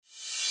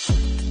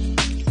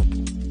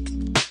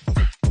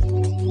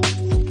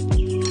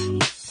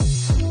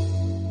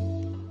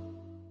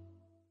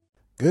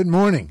Good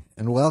morning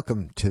and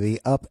welcome to the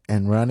Up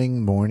and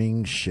Running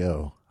Morning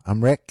Show.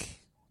 I'm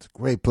Rick. It's a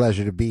great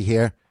pleasure to be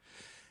here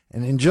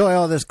and enjoy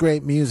all this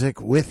great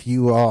music with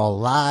you all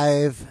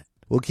live.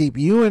 We'll keep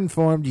you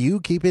informed.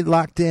 You keep it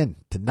locked in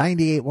to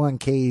 98.1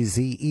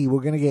 KZE. We're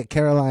going to get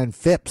Caroline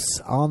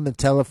Phipps on the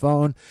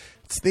telephone.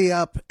 It's the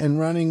Up and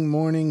Running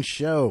Morning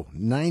Show,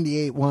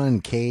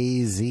 98.1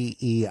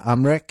 KZE.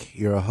 I'm Rick,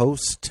 your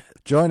host.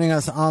 Joining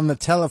us on the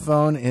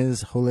telephone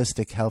is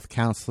holistic health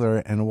counselor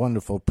and a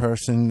wonderful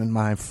person,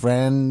 my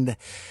friend,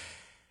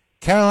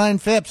 Caroline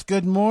Phipps.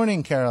 Good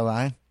morning,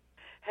 Caroline.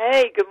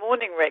 Hey, good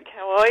morning, Rick.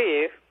 How are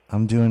you?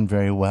 I'm doing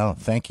very well,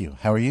 thank you.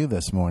 How are you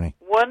this morning?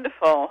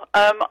 Wonderful.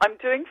 I'm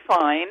doing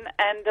fine.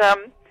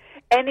 And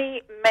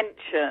any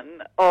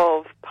mention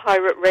of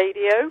pirate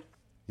radio?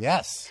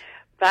 Yes.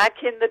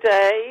 Back in the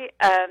day,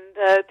 and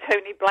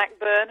Tony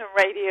Blackburn and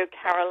Radio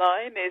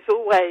Caroline is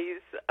always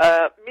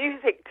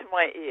music to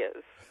my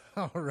ears.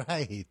 All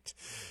right.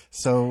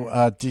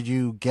 So did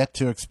you get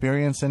to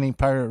experience any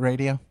pirate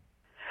radio?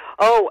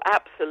 Oh,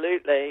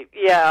 absolutely.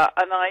 Yeah,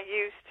 and I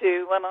used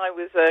to, when I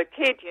was a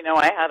kid, you know,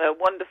 I had a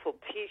wonderful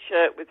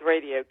T-shirt with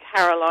Radio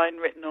Caroline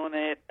written on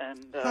it.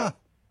 And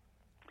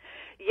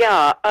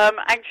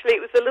actually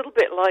it was a little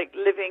bit like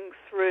living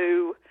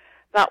through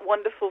that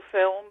wonderful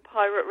film,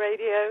 Pirate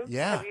Radio.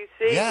 Yeah. Have you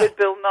seen Yeah. with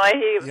Bill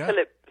Nighy and Yeah.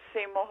 Philip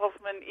Seymour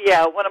Hoffman?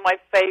 Yeah, one of my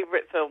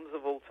favorite films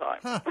of all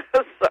time.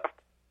 So,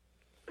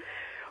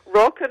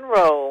 rock and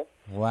roll.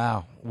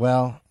 Wow.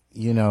 Well,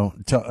 you know,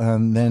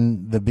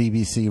 then the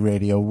BBC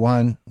Radio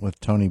 1 with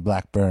Tony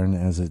Blackburn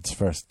as its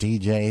first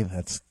DJ.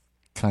 That's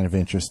kind of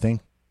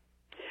interesting.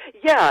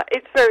 Yeah,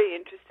 it's very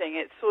interesting.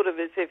 It's sort of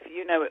as if,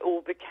 you know, it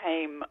all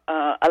became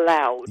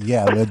allowed.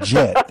 Yeah,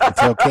 legit.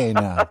 It's okay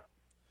now.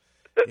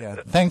 Yeah,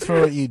 thanks for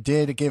what you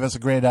did. It gave us a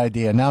great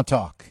idea. Now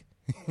talk.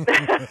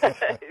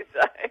 Exactly.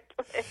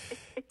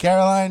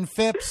 Caroline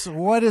Phipps,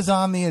 what is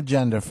on the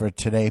agenda for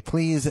today?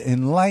 Please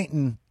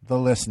enlighten the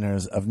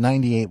listeners of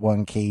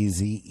 98.1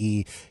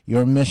 KZE,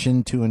 your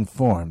mission to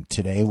inform.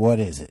 Today, what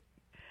is it?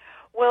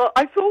 Well,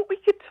 I thought we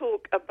could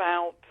talk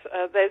about,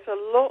 there's a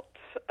lot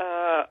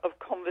of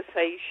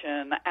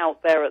conversation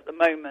out there at the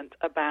moment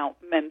about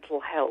mental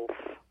health.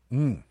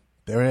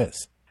 There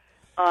is.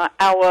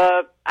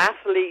 Our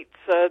athletes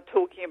are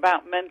talking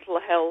about mental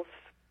health.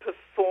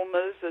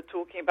 Performers are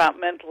talking about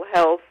mental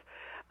health.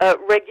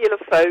 Regular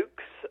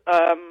folks,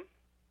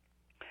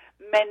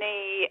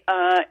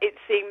 it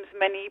seems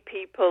many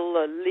people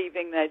are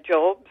leaving their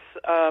jobs,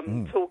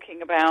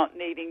 talking about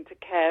needing to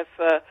care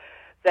for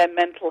their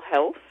mental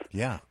health.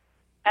 Yeah.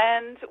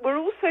 And we're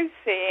also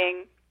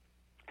seeing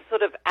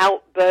sort of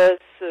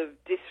outbursts of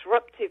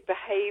disruptive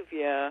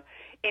behavior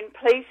in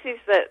places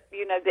that,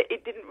 you know, that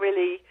it didn't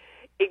really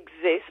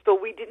exist, or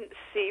we didn't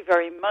see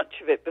very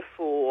much of it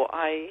before.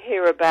 I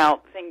hear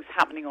about things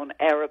happening on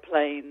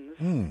aeroplanes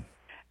and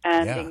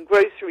in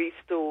grocery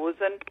stores,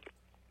 and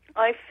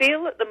I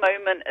feel at the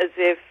moment as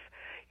if,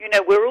 you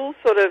know, we're all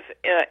sort of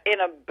in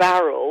a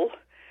barrel,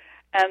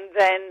 and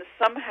then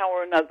somehow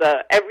or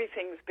another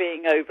everything's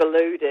being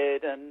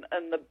overloaded, and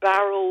the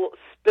barrel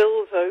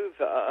spills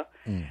over,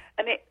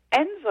 and it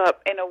ends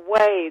up in a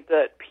way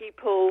that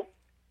people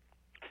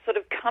sort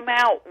of come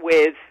out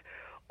with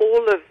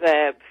all of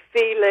their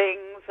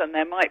feelings, and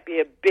there might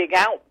be a big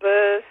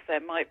outburst, there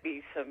might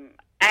be some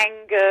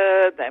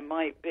anger, there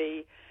might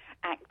be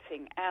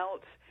acting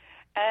out,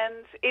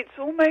 and it's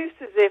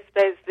almost as if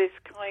there's this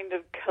kind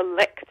of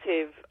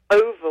collective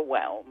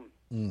overwhelm,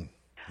 and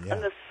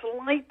the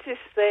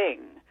slightest thing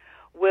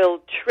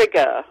will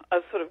trigger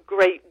a sort of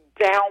great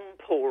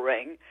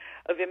downpouring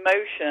of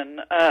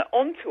emotion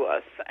onto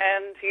us,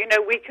 and you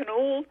know we can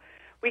all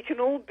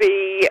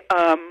be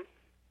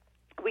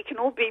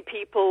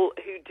people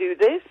who do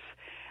this,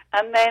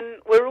 and then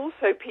we're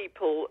also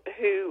people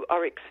who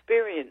are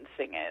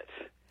experiencing it.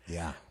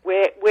 Yeah.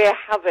 We're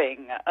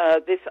having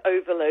this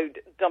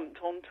overload dumped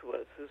onto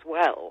us as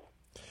well.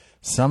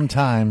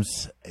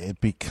 Sometimes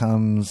it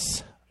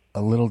becomes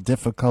a little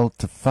difficult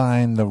to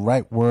find the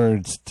right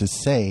words to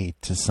say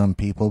to some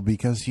people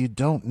because you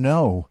don't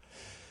know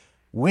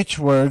which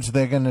words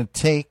they're going to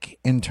take,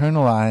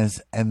 internalize,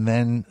 and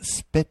then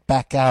spit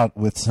back out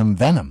with some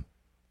venom.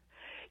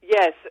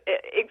 Yes,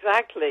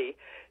 exactly.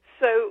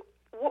 So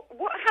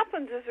what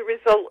happens as a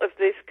result of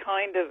this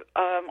kind of,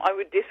 I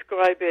would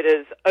describe it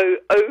as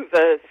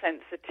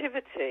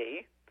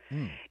oversensitivity,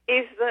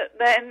 is that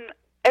then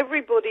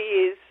everybody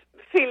is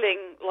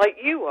feeling like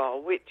you are,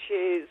 which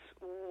is,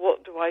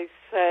 what do I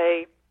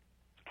say?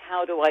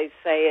 How do I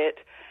say it?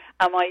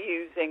 Am I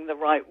using the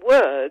right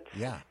words?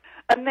 Yeah.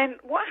 And then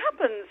what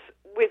happens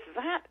with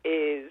that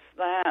is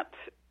that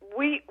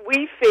we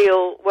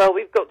feel, well,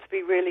 we've got to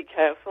be really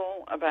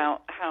careful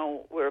about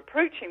how we're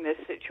approaching this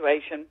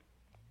situation.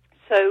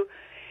 So,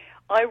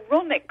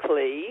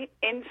 ironically,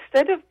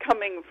 instead of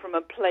coming from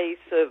a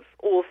place of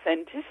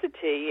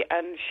authenticity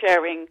and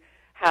sharing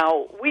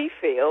how we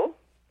feel,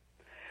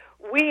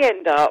 we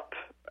end up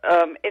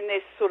in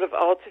this sort of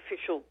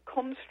artificial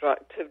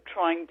construct of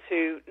trying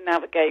to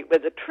navigate where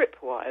the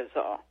tripwires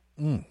are.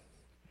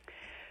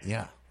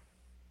 Yeah.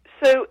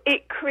 so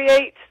it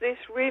creates this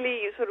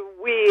really sort of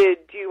weird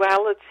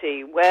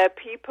duality where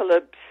people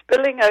are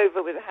spilling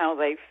over with how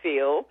they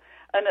feel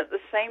and at the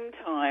same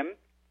time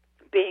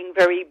being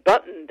very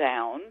buttoned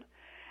down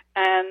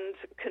and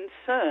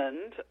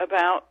concerned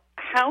about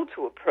how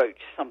to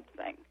approach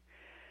something.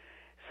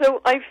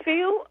 So I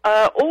feel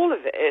all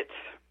of it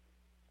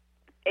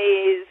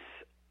is,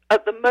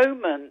 at the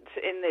moment,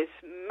 in this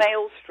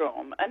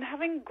maelstrom, and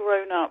having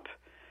grown up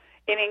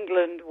in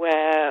England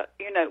where,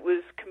 it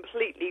was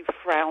completely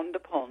frowned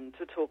upon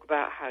to talk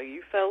about how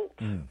you felt.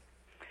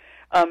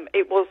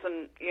 It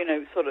wasn't,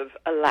 sort of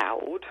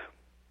allowed.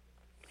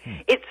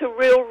 It's a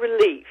real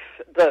relief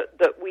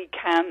that we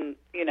can,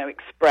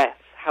 express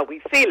how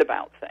we feel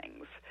about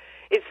things.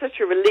 It's such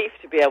a relief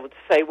to be able to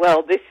say,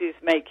 well, this is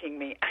making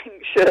me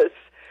anxious.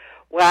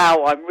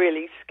 Wow, I'm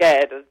really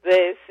scared of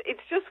this.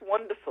 It's just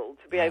wonderful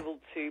to be able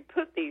to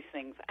put these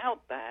things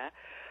out there.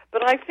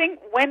 But I think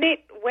when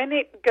it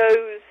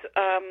goes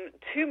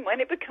when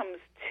it becomes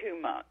too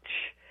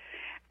much,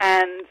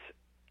 and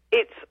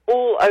it's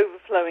all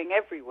overflowing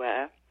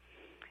everywhere,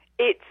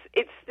 it's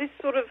this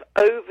sort of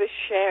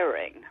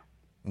oversharing,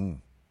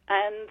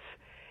 and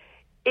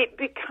it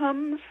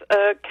becomes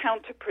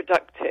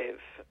counterproductive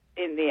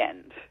in the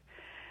end.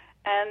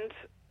 And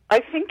I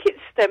think it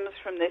stems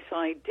from this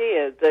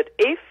idea that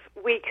if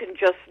we can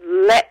just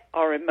let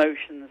our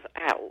emotions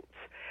out,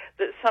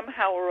 that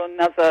somehow or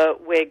another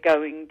we're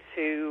going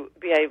to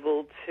be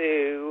able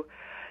to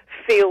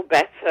feel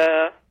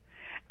better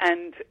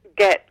and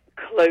get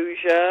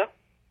closure,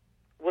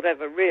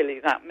 whatever really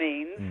that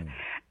means,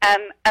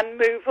 and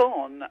move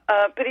on.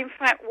 But in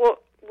fact,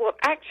 what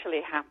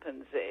actually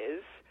happens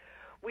is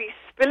we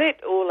spill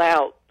it all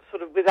out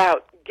sort of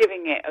without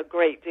giving it a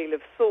great deal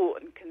of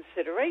thought and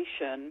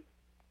consideration,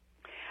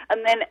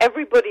 and then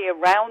everybody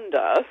around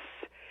us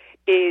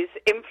is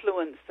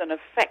influenced and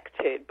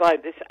affected by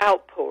this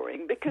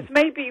outpouring because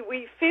maybe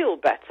we feel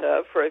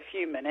better for a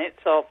few minutes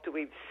after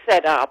we've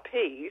said our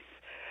piece,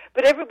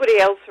 but everybody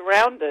else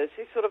around us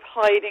is sort of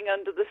hiding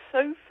under the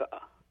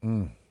sofa.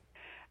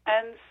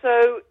 And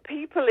so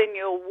people in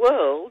your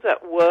world,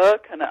 at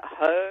work and at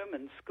home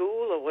and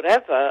school or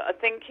whatever, are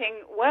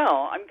thinking,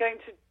 well, I'm going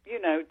to,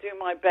 do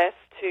my best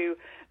to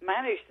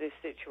manage this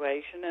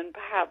situation and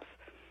perhaps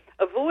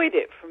avoid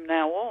it from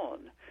now on.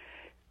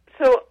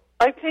 So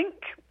I think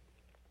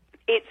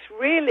it's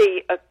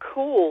really a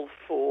call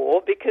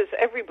for, because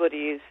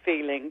everybody is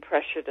feeling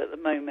pressured at the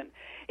moment,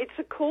 it's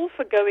a call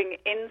for going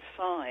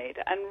inside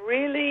and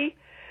really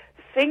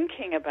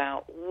thinking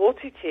about what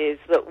it is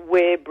that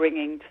we're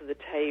bringing to the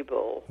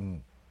table.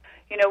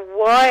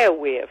 Why are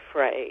we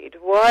afraid?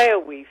 Why are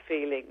we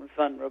feeling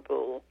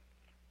vulnerable?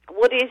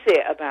 What is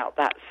it about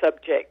that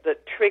subject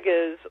that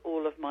triggers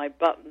all of my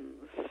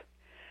buttons?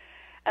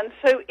 And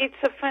so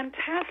it's a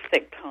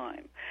fantastic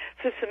time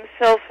for some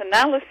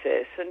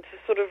self-analysis and to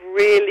sort of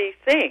really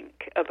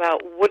think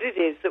about what it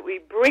is that we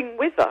bring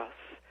with us.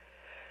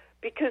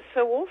 Because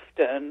so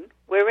often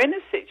we're in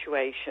a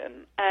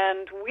situation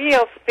and we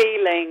are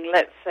feeling,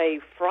 let's say,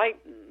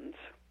 frightened.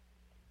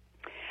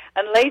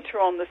 And later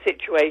on the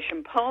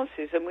situation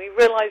passes and we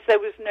realize there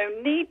was no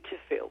need to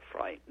feel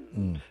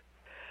frightened.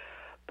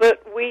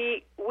 But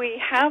we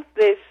have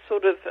this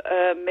sort of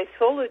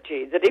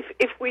mythology that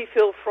if we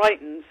feel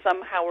frightened,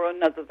 somehow or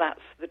another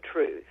that's the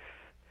truth,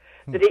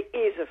 that it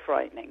is a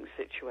frightening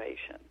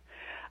situation.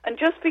 And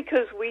just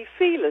because we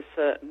feel a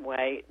certain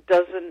way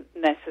doesn't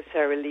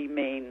necessarily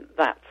mean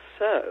that's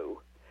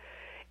so.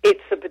 It's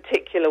a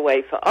particular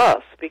way for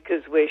us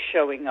because we're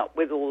showing up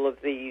with all of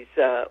these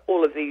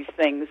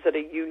things that are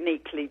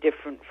uniquely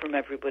different from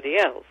everybody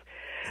else.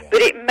 Yeah.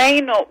 But it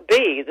may not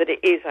be that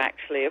it is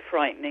actually a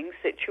frightening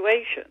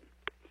situation.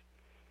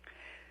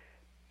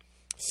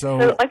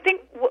 So I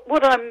think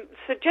what I'm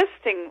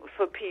suggesting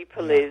for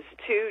people is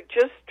to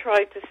just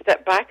try to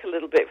step back a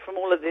little bit from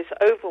all of this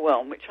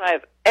overwhelm, which I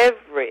have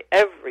every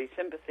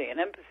sympathy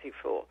and empathy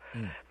for,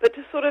 but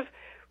to sort of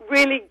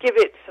really give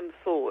it some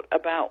thought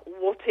about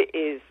what it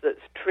is that's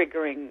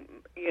triggering,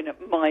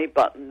 my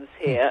buttons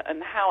here,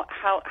 and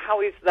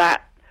how is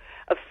that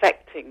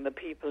affecting the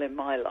people in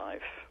my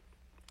life.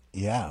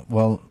 Yeah,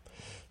 well,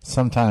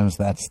 sometimes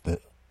that's the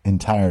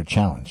entire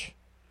challenge.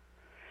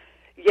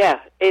 Yeah,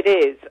 it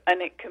is,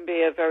 and it can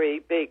be a very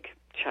big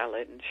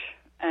challenge.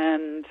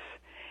 And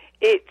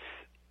it's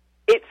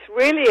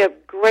really a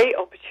great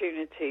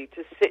opportunity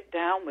to sit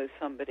down with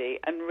somebody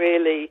and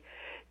really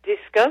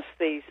discuss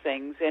these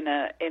things in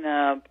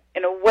a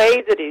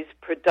way that is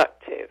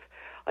productive.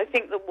 I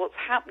think that what's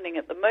happening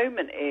at the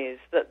moment is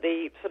that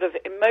the sort of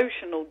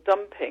emotional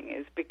dumping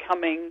is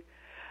becoming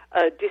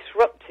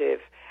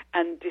disruptive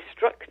and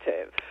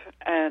destructive,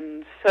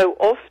 and so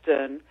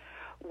often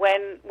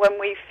when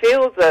we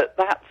feel that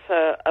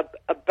that's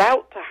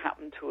about to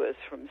happen to us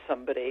from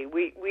somebody,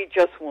 we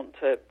just want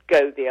to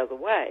go the other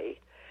way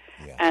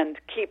and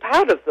keep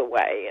out of the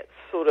way. It's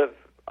sort of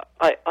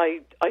I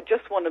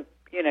just want to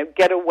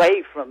get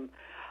away from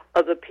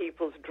other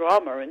people's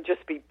drama and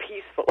just be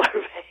peaceful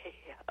over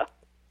here.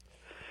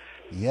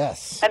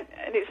 Yes, and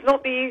it's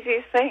not the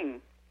easiest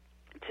thing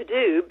to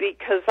do,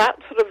 because that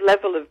sort of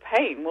level of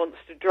pain wants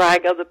to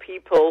drag other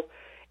people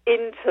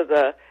into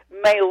the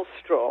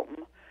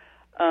maelstrom,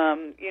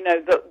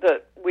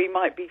 that we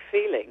might be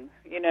feeling.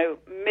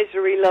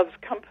 Misery loves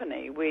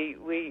company.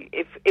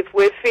 If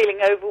we're feeling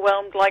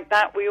overwhelmed like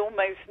that, we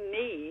almost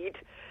need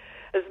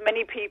as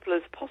many people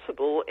as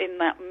possible in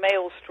that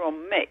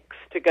maelstrom mix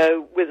to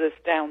go with us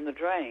down the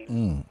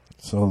drain.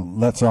 So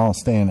let's all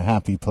stay in a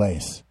happy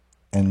place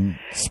and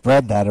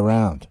spread that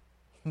around.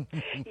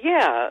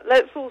 Yeah,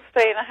 let's all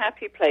stay in a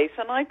happy place.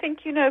 And I think,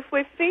 if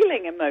we're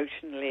feeling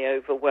emotionally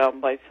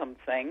overwhelmed by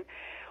something,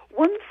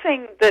 one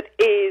thing that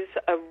is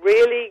a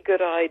really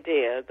good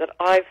idea that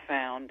I've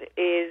found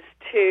is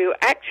to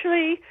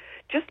actually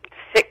just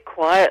sit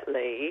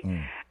quietly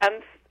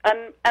and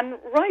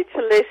write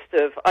a list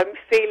of, I'm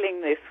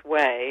feeling this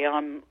way,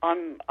 I'm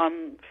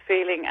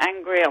feeling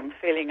angry, I'm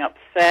feeling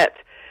upset,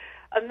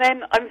 and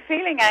then I'm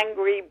feeling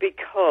angry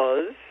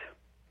because,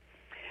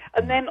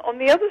 and then on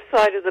the other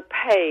side of the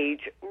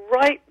page,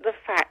 write the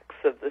facts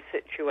of the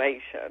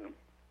situation.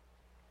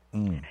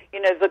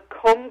 The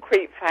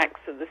concrete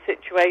facts of the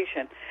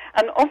situation.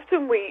 And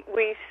often we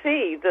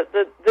see that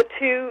the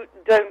two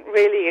don't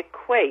really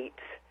equate.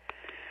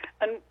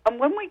 And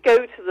when we go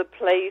to the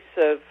place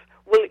of,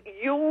 well,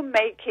 you're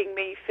making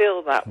me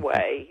feel that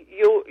way,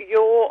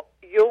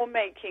 you're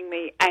making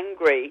me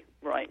angry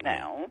right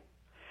now,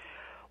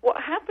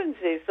 what happens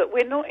is that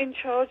we're not in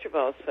charge of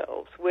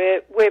ourselves.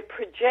 We're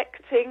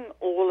projecting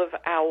all of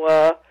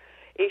our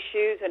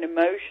issues and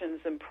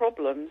emotions and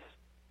problems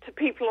to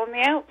people on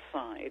the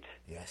outside.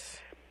 Yes.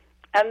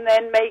 And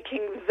then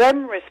making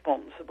them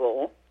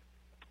responsible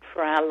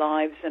for our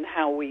lives and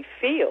how we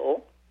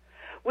feel,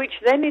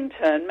 which then in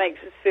turn makes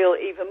us feel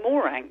even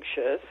more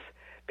anxious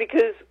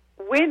because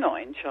we're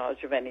not in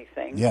charge of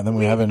anything. Yeah, then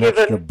we have an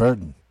extra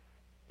burden.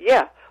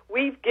 Yeah,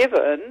 we've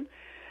given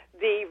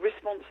the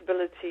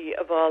responsibility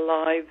of our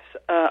lives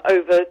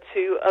over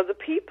to other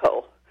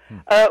people,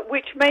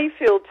 which may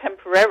feel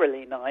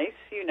temporarily nice.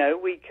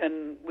 We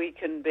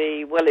can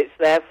be, well, it's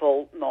their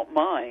fault, not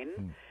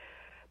mine.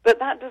 But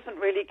that doesn't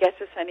really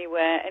get us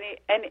anywhere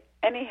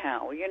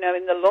anyhow.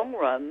 In the long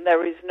run,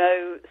 there is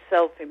no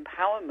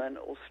self-empowerment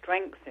or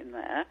strength in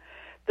there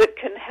that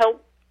can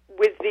help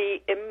with the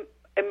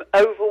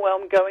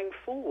overwhelm going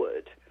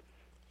forward.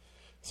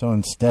 So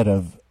instead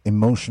of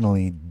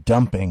emotionally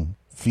dumping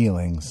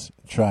feelings,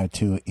 try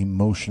to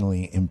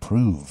emotionally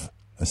improve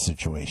a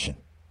situation.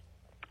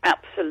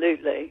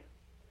 Absolutely.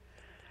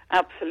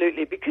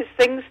 Absolutely. Because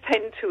things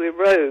tend to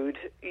erode,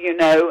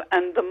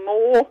 and the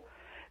more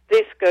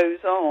this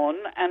goes on,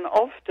 and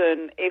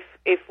often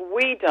if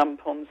we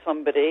dump on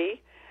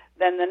somebody,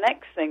 then the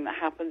next thing that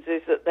happens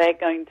is that they're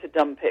going to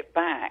dump it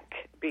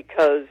back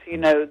because,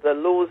 the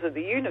laws of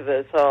the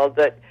universe are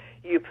that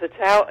you put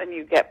out and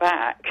you get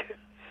back.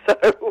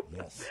 So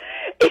yes.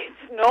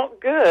 It's not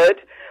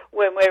good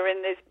when we're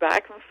in this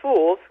back and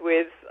forth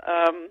with,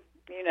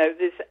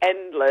 this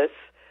endless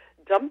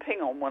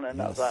dumping on one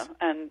another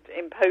and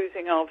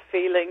imposing our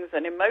feelings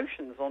and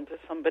emotions onto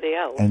somebody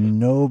else. And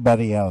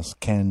nobody else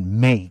can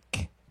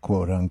make,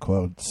 quote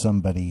unquote,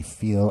 somebody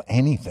feel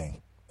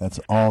anything. That's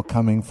all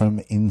coming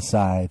from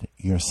inside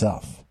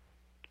yourself.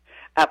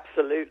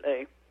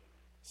 Absolutely.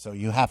 So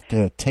you have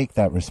to take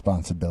that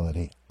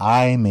responsibility.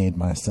 I made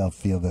myself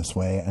feel this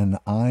way, and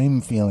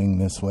I'm feeling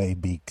this way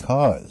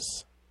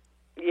because.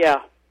 Yeah.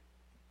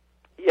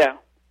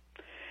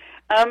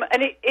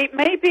 And it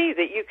may be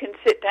that you can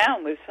sit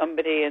down with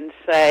somebody and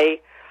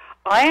say,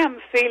 I am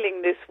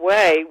feeling this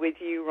way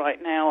with you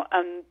right now,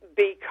 and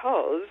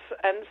because,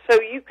 and so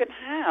you can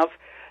have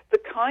the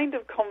kind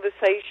of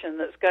conversation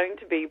that's going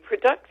to be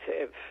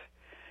productive.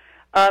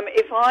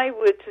 If I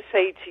were to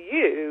say to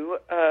you,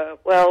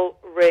 well,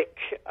 Rick,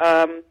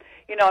 I'm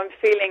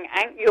feeling,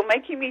 you're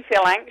making me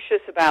feel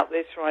anxious about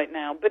this right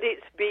now, but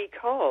it's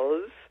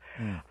because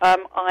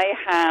I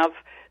have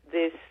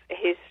this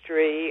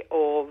history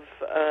of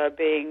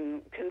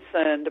being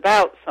concerned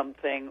about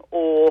something,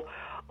 or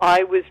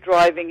I was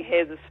driving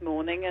here this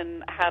morning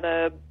and had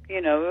a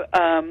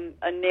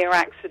near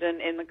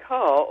accident in the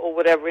car, or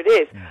whatever it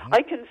is. Mm-hmm.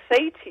 I can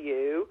say to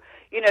you,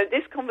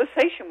 this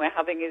conversation we're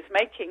having is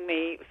making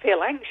me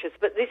feel anxious,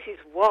 but this is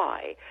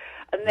why.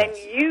 And then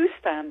you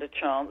stand a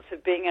chance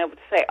of being able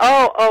to say,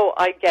 oh,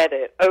 I get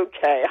it.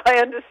 Okay, I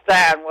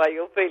understand why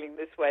you're feeling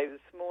this way this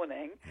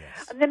morning.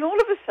 Yes. And then all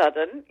of a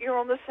sudden, you're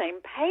on the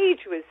same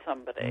page with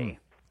somebody.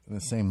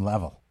 The same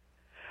level.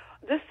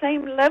 The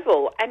same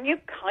level, and you're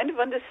kind of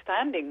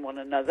understanding one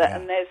another,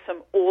 and there's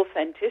some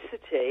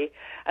authenticity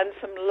and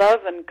some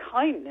love and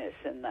kindness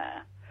in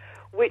there,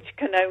 which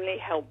can only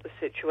help the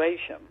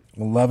situation.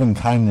 Well, love and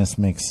kindness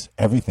makes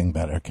everything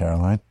better,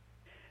 Caroline.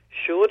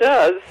 Sure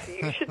does.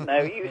 You should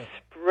know. You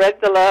spread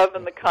the love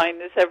and the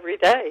kindness every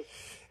day.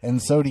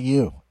 And so do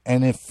you.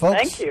 And if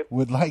folks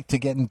would like to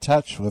get in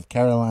touch with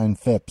Caroline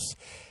Phipps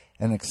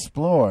and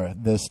explore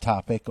this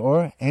topic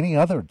or any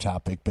other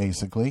topic,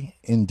 basically,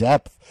 in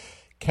depth,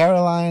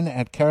 Caroline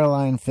at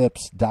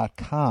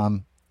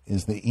CarolinePhipps.com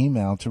is the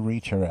email to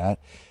reach her at.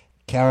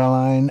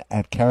 Caroline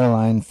at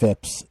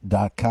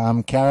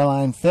CarolinePhipps.com.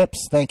 Caroline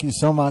Phipps, thank you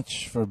so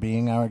much for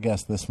being our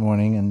guest this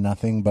morning, and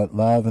nothing but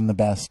love and the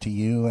best to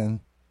you and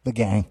the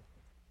gang.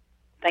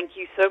 Thank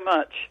you so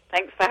much.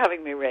 Thanks for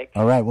having me, Rick.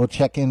 All right, we'll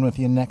check in with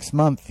you next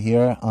month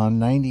here on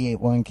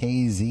 98.1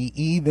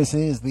 KZE. This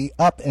is the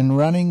Up and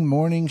Running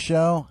Morning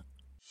Show.